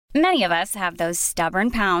Many of us have those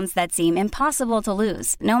stubborn pounds that seem impossible to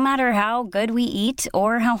lose, no matter how good we eat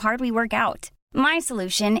or how hard we work out. My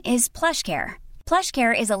solution is PlushCare.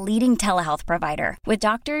 PlushCare is a leading telehealth provider with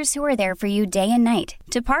doctors who are there for you day and night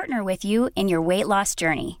to partner with you in your weight loss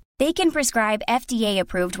journey. They can prescribe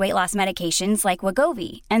FDA-approved weight loss medications like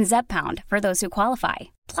Wegovy and Zepbound for those who qualify.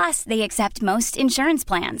 Plus, they accept most insurance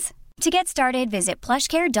plans. To get started, visit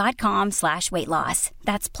plushcare.com/weightloss.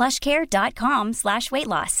 That's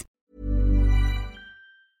plushcare.com/weightloss.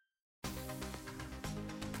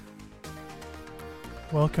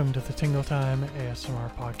 Welcome to the Tingle Time ASMR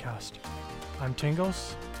podcast. I'm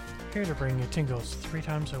Tingles, here to bring you tingles 3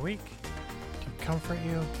 times a week to comfort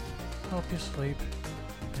you, help you sleep,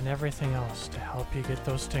 and everything else to help you get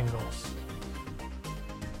those tingles.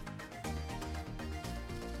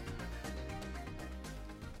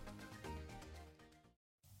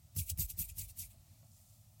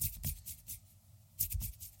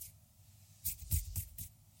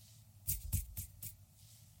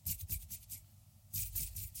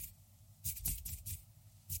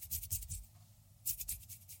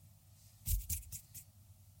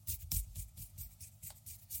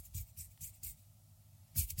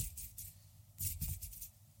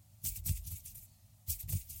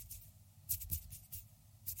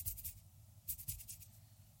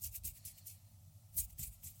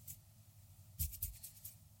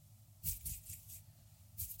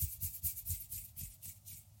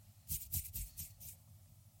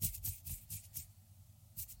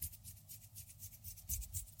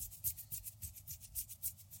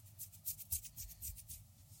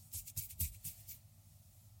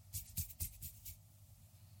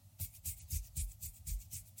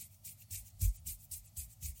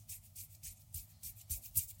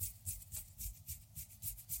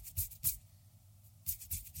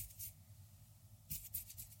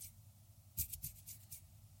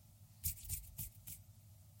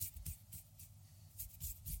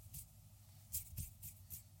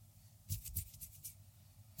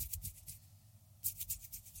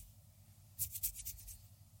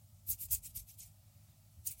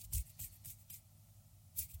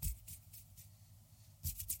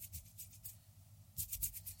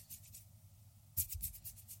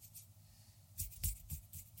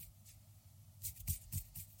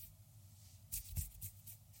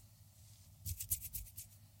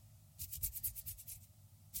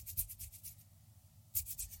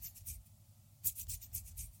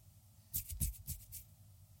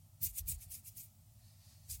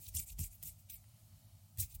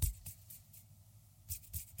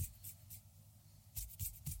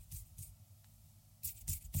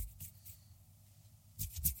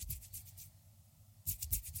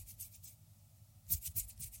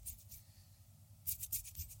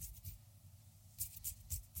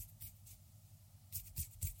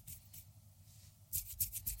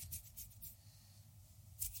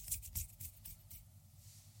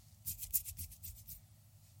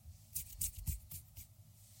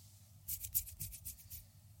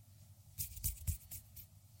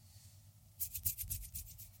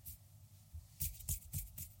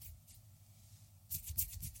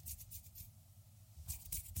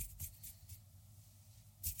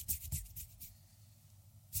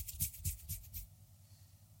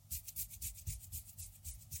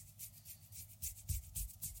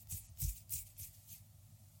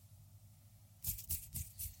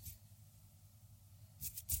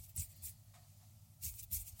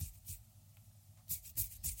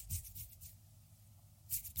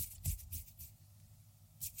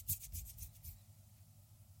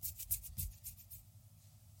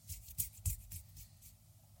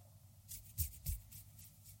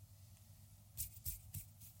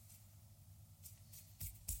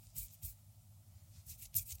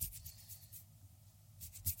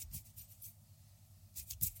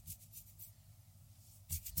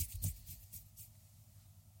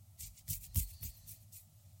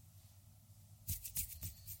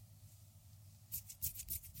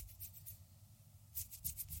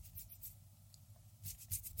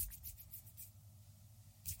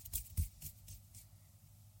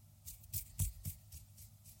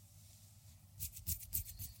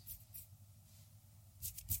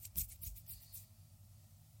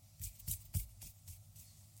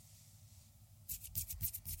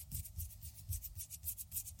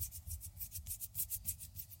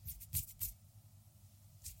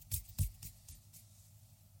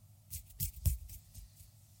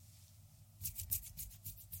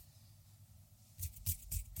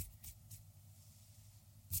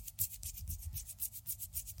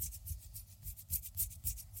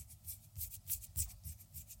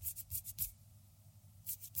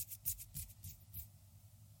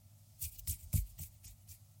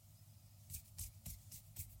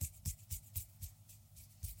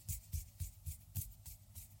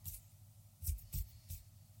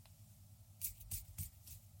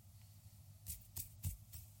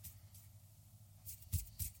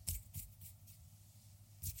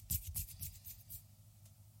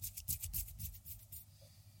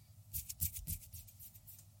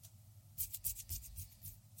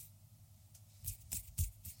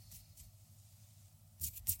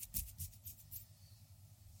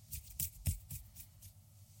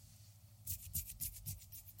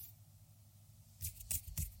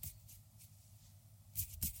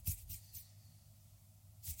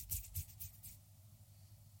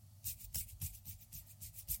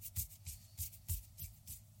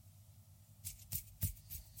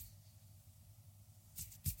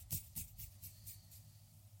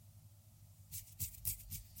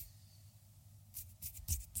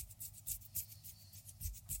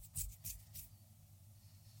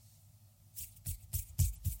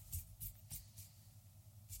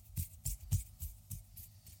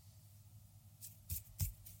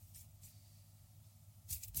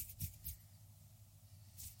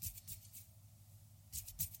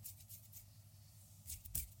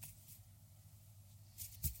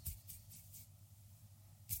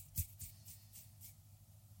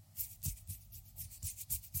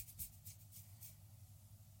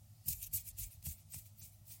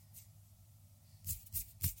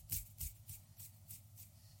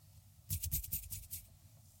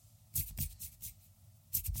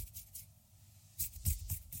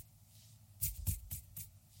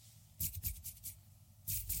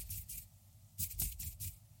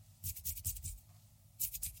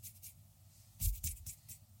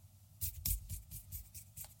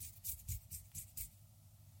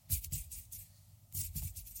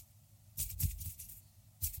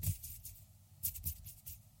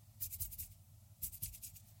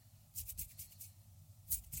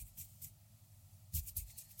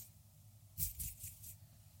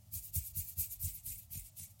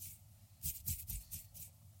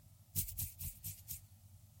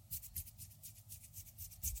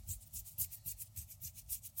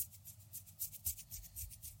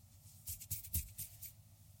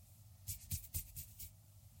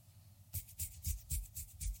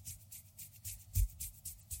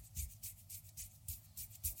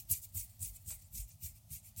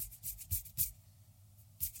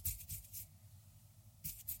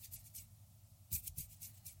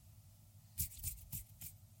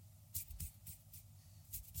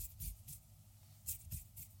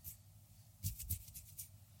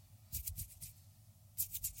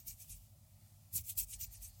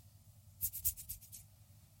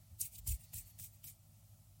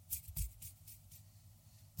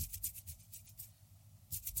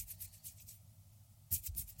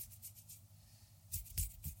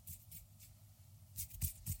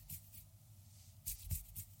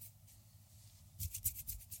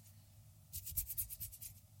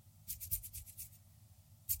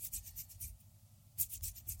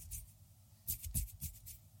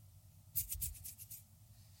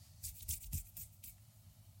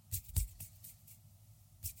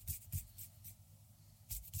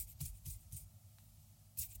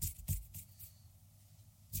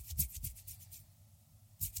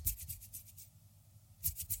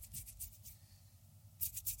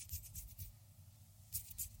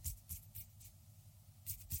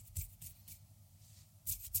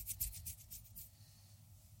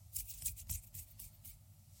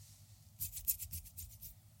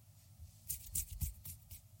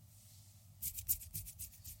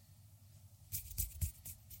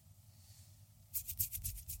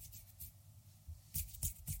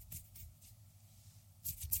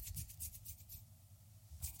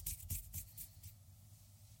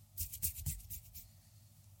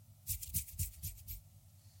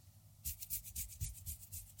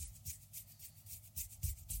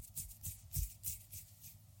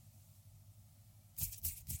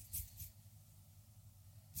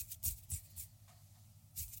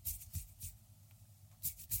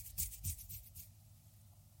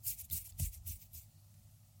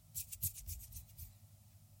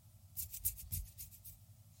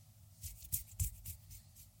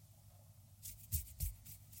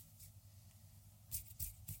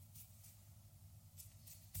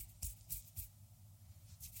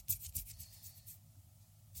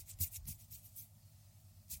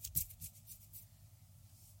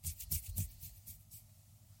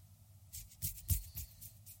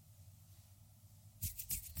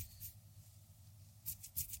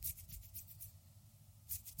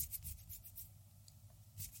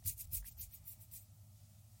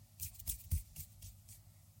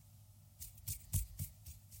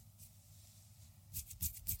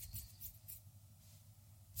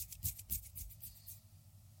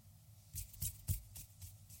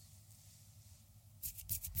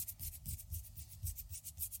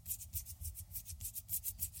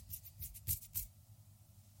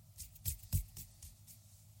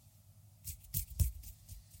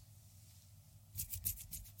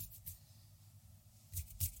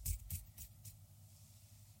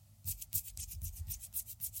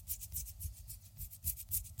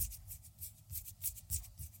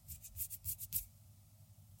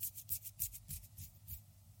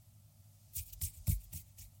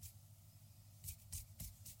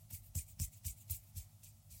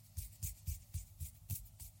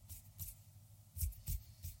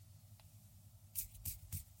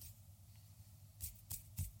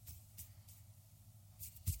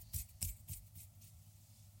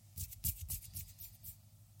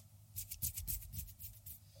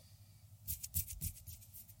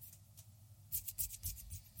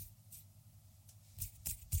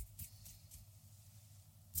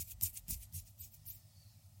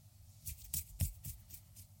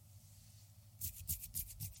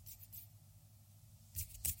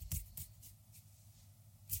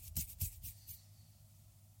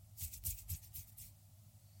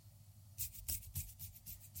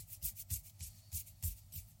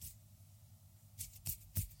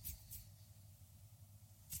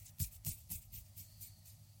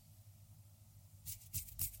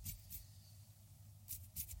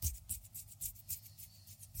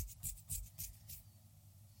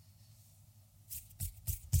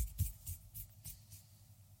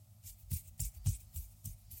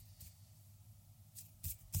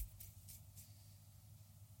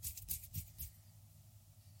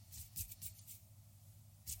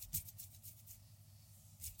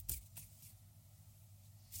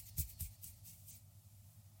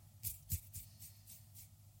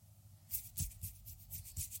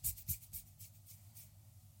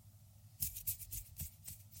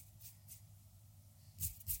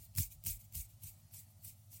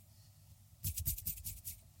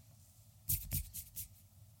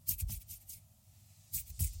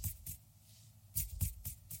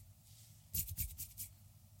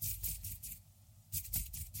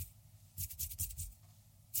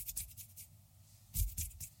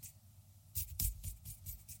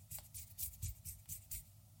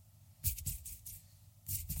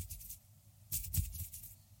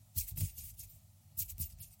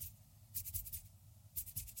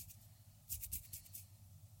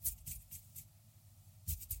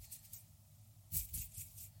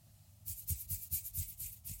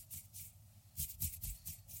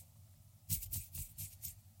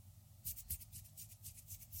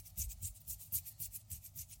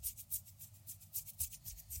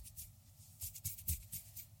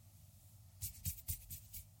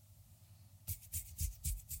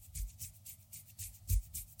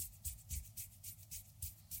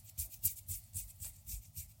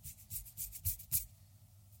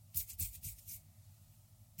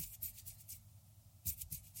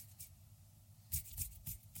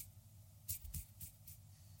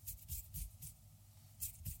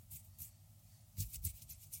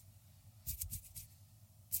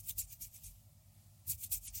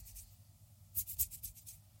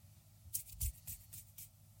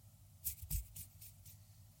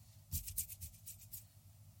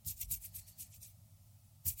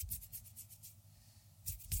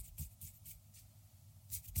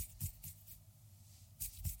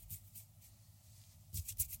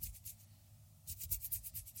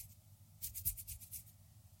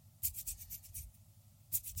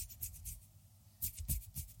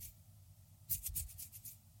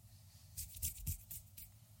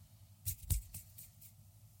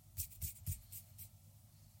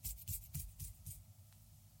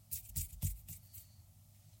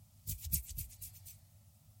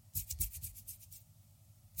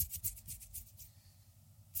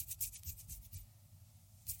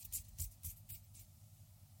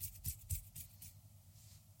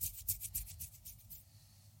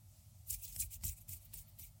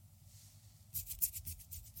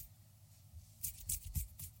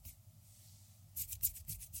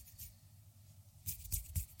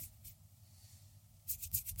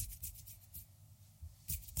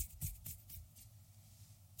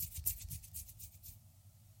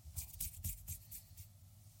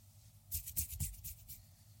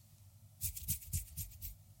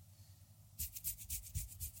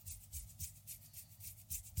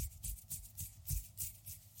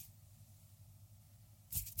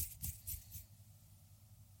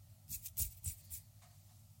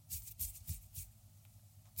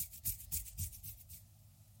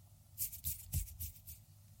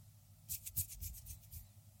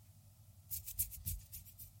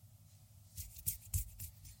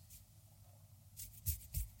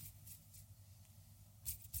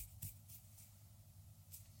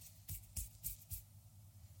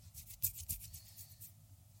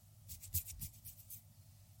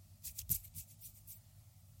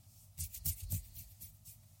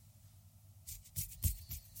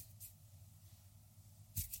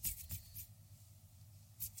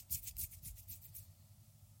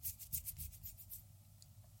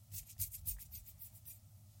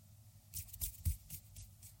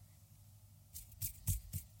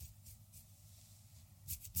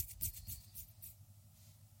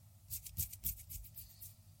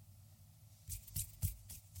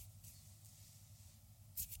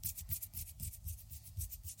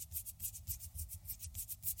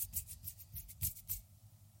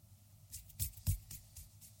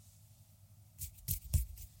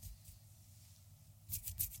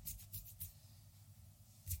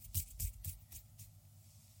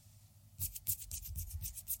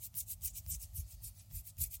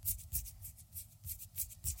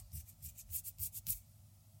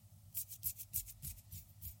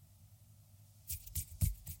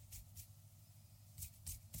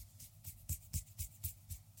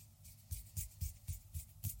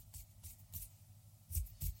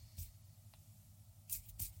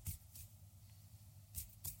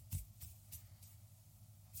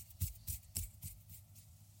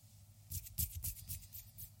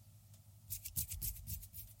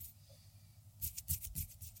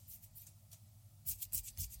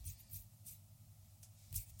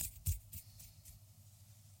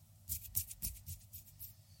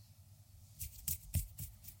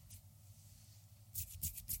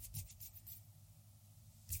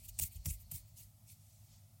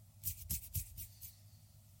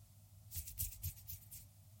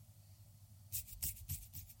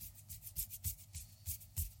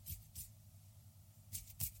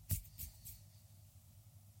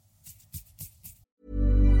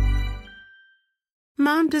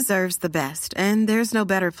 Mom deserves the best, and there's no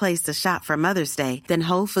better place to shop for Mother's Day than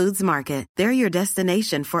Whole Foods Market. They're your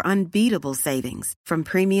destination for unbeatable savings, from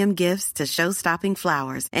premium gifts to show-stopping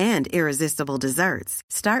flowers and irresistible desserts.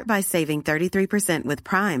 Start by saving 33% with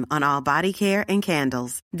Prime on all body care and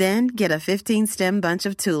candles. Then get a 15-stem bunch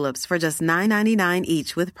of tulips for just $9.99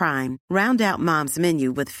 each with Prime. Round out Mom's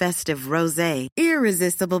menu with festive rosé,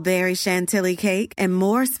 irresistible berry chantilly cake, and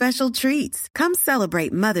more special treats. Come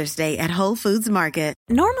celebrate Mother's Day at Whole Foods Market.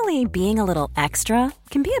 Normally, being a little extra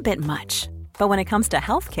can be a bit much, but when it comes to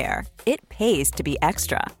healthcare, it pays to be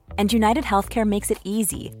extra. And United Healthcare makes it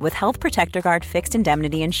easy with Health Protector Guard fixed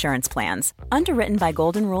indemnity insurance plans. Underwritten by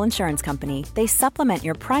Golden Rule Insurance Company, they supplement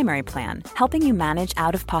your primary plan, helping you manage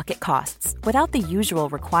out-of-pocket costs without the usual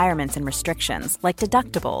requirements and restrictions like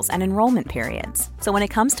deductibles and enrollment periods. So when it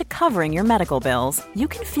comes to covering your medical bills, you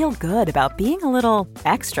can feel good about being a little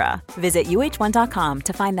extra. Visit uh1.com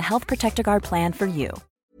to find the Health Protector Guard plan for you.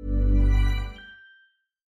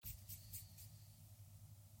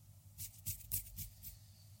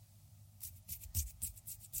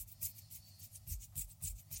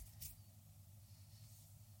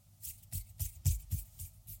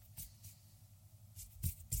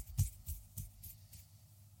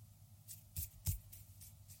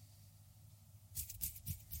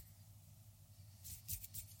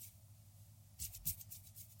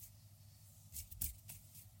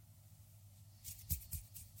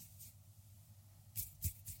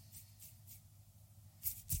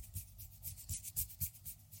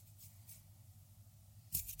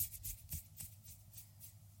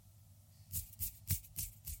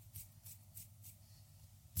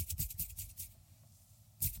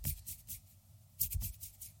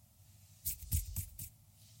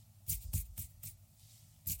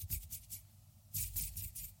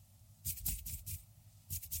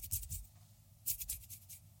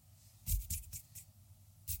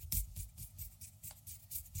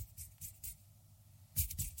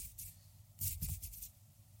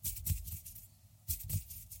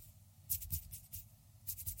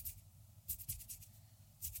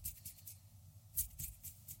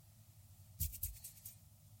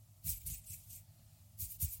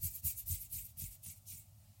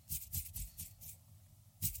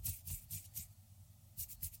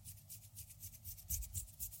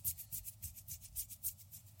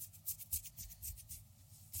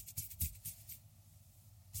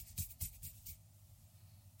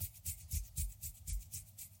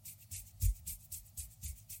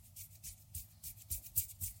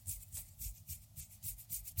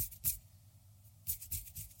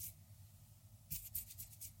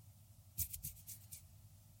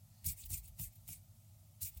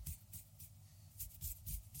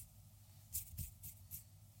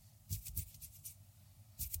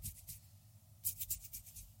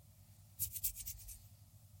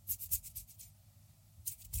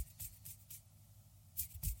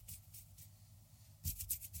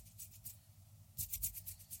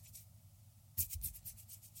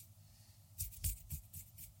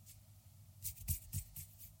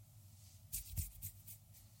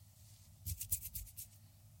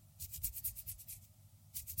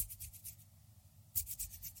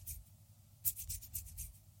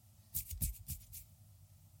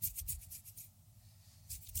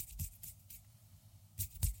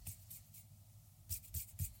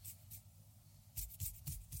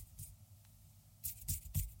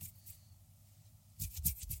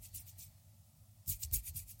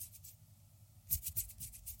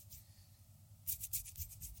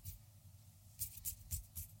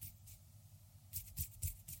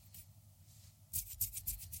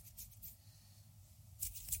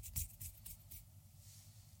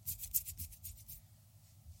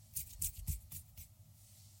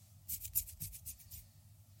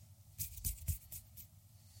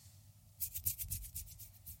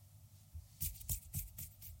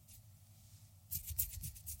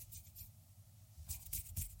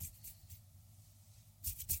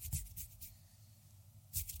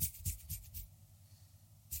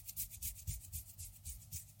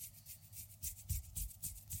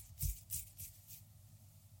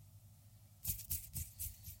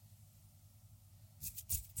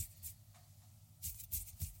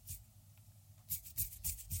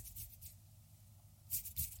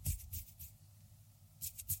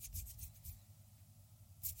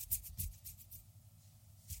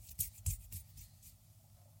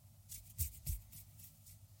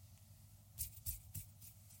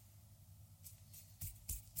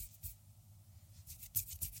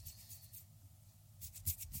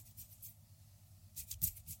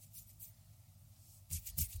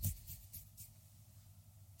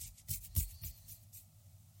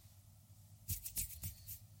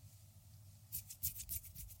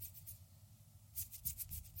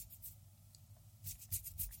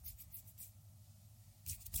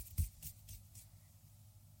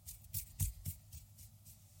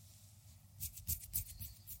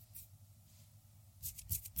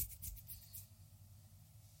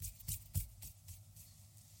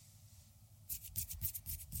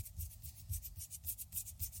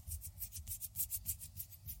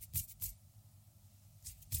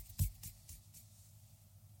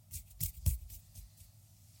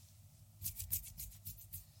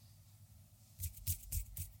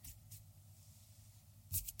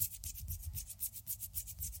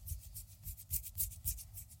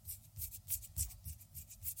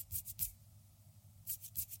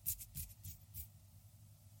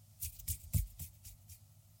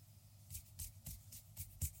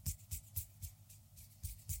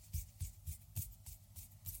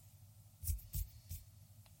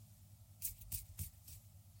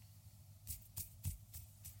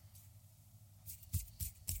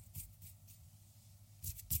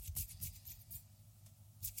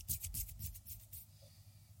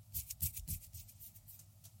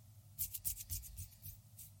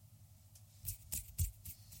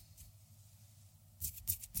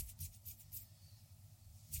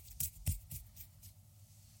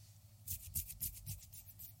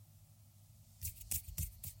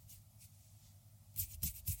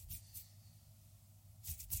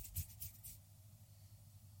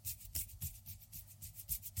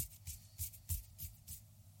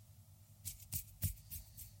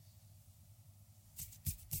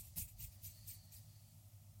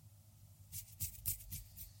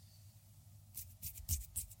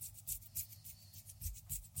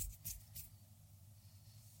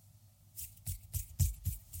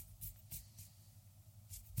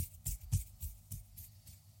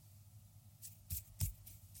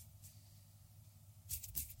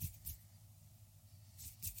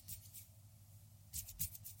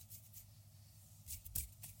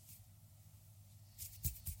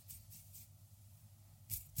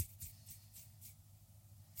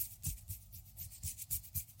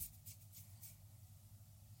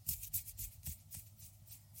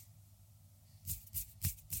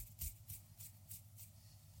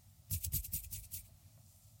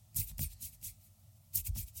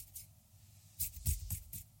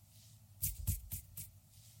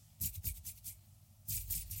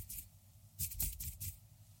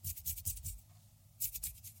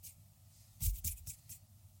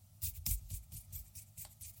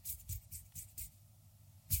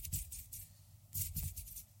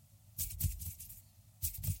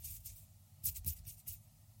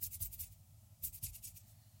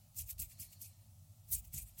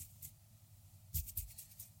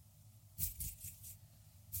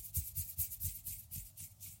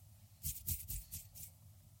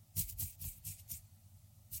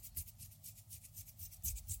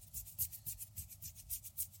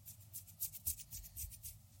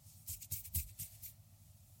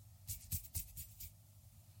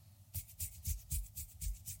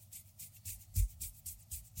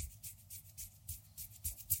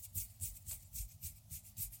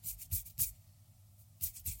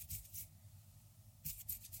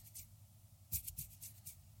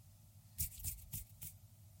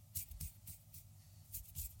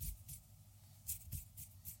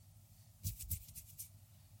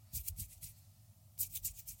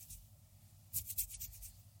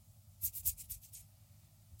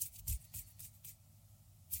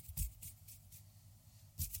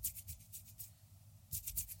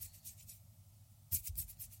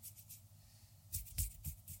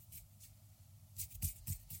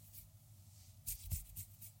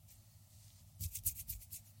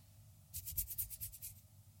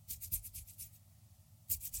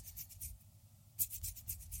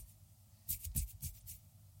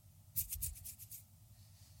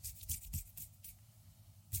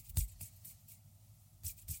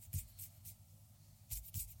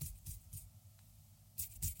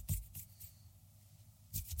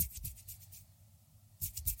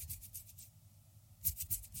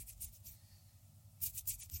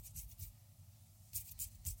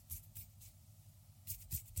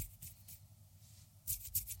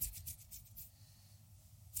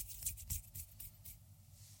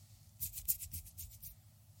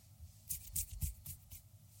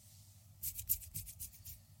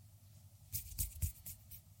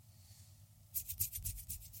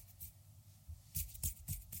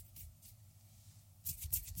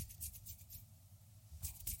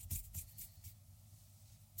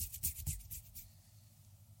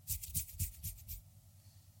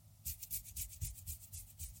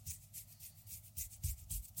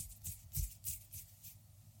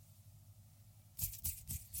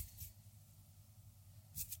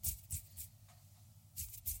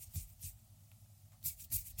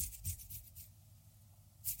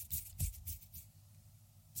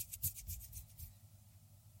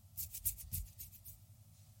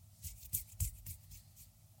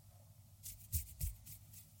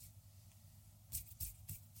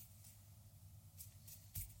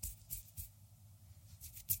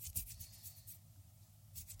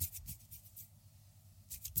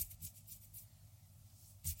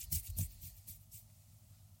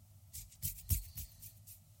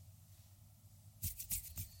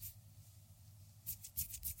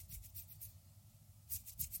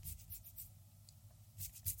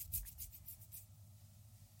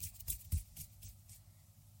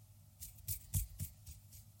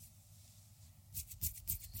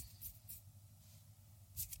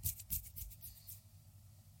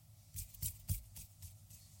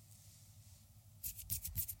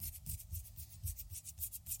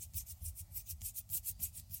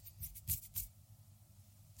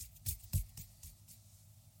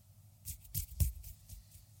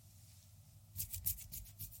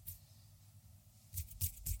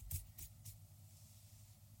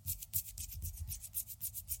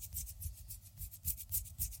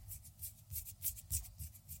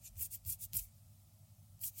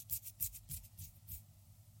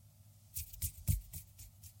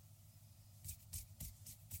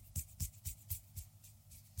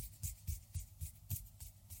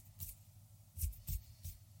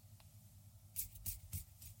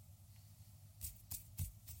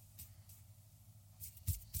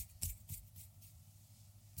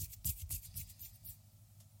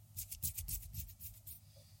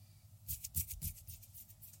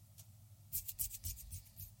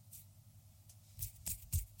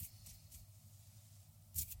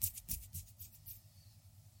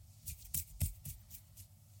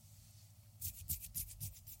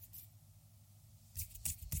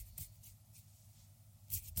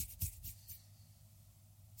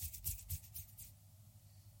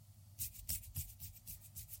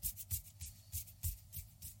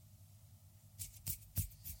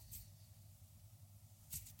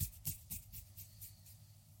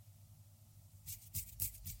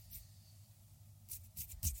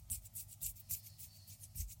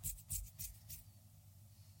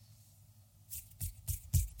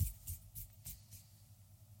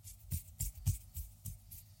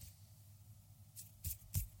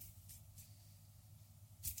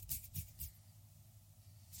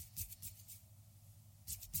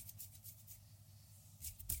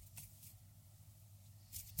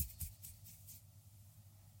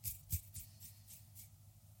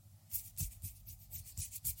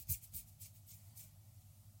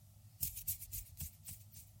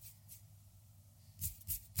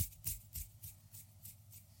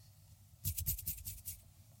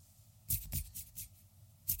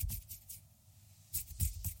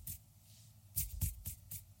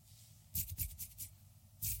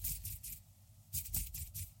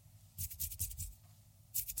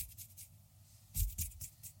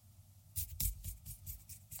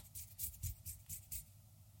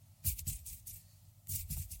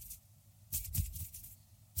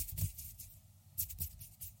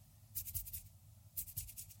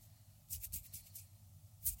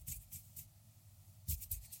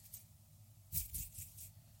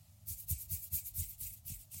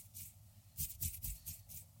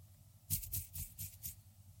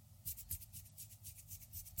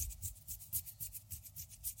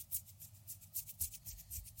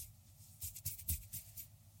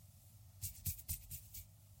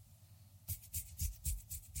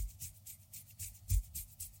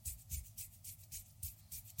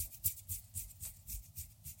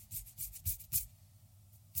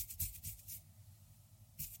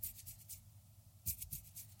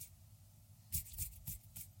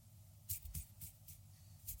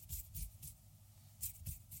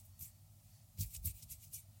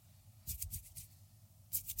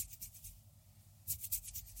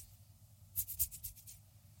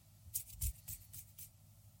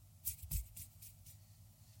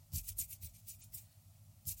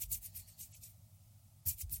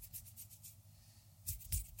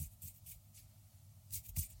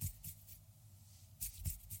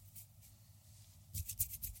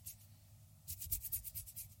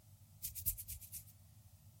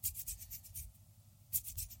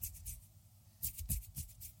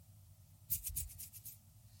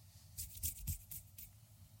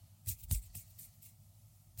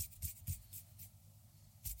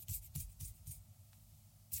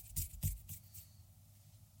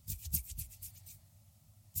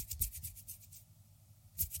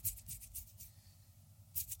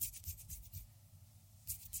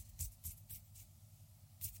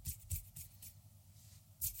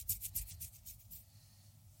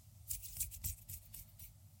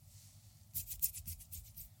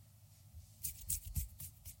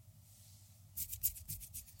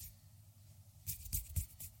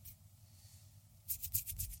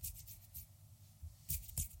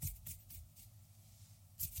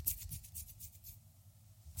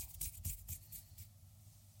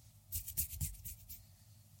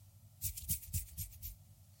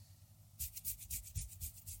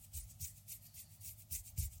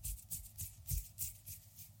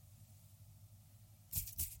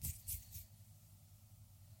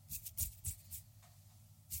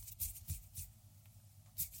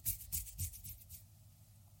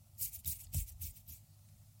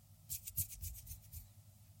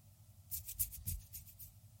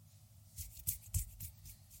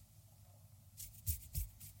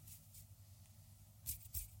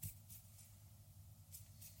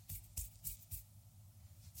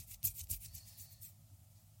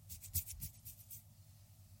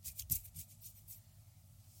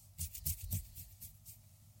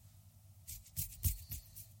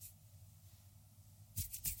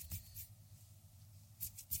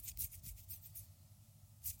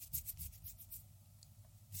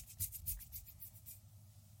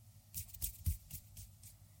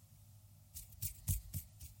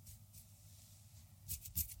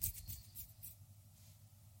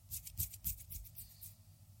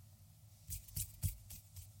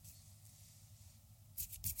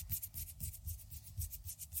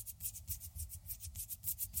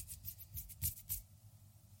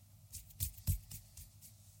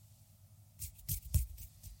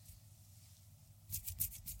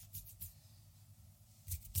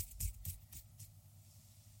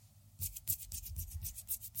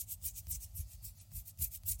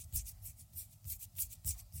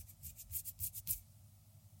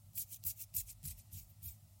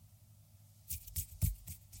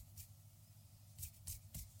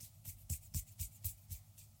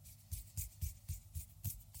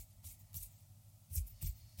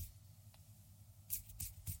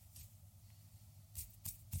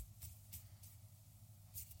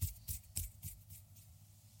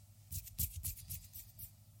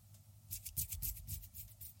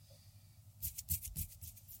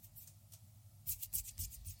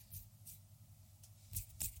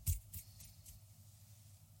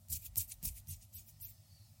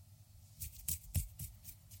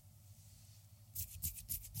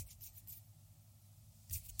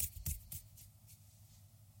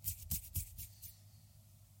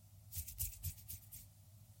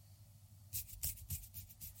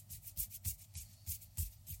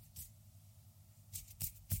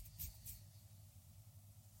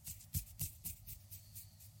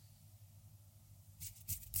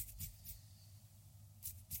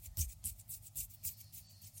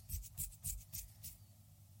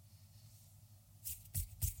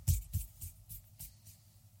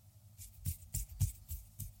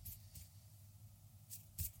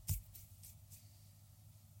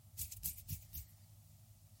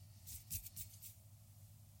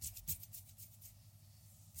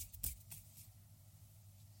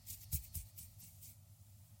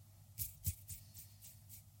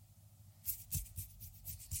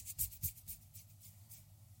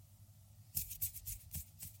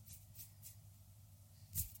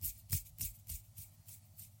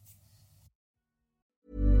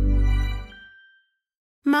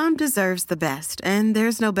 Mom deserves the best, and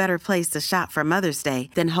there's no better place to shop for Mother's Day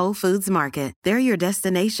than Whole Foods Market. They're your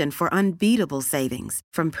destination for unbeatable savings,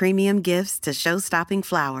 from premium gifts to show-stopping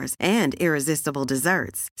flowers and irresistible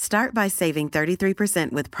desserts. Start by saving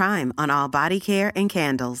 33% with Prime on all body care and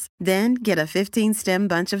candles. Then get a 15-stem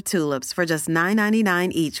bunch of tulips for just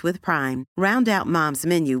 $9.99 each with Prime. Round out Mom's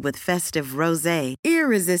menu with festive rosé,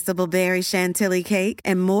 irresistible berry chantilly cake,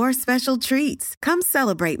 and more special treats. Come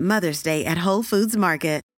celebrate Mother's Day at Whole Foods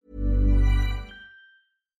Market.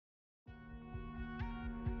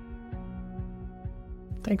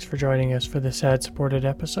 Thanks for joining us for this ad-supported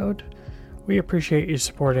episode. We appreciate you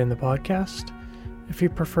supporting the podcast. If you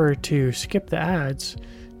prefer to skip the ads,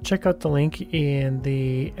 check out the link in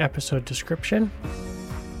the episode description.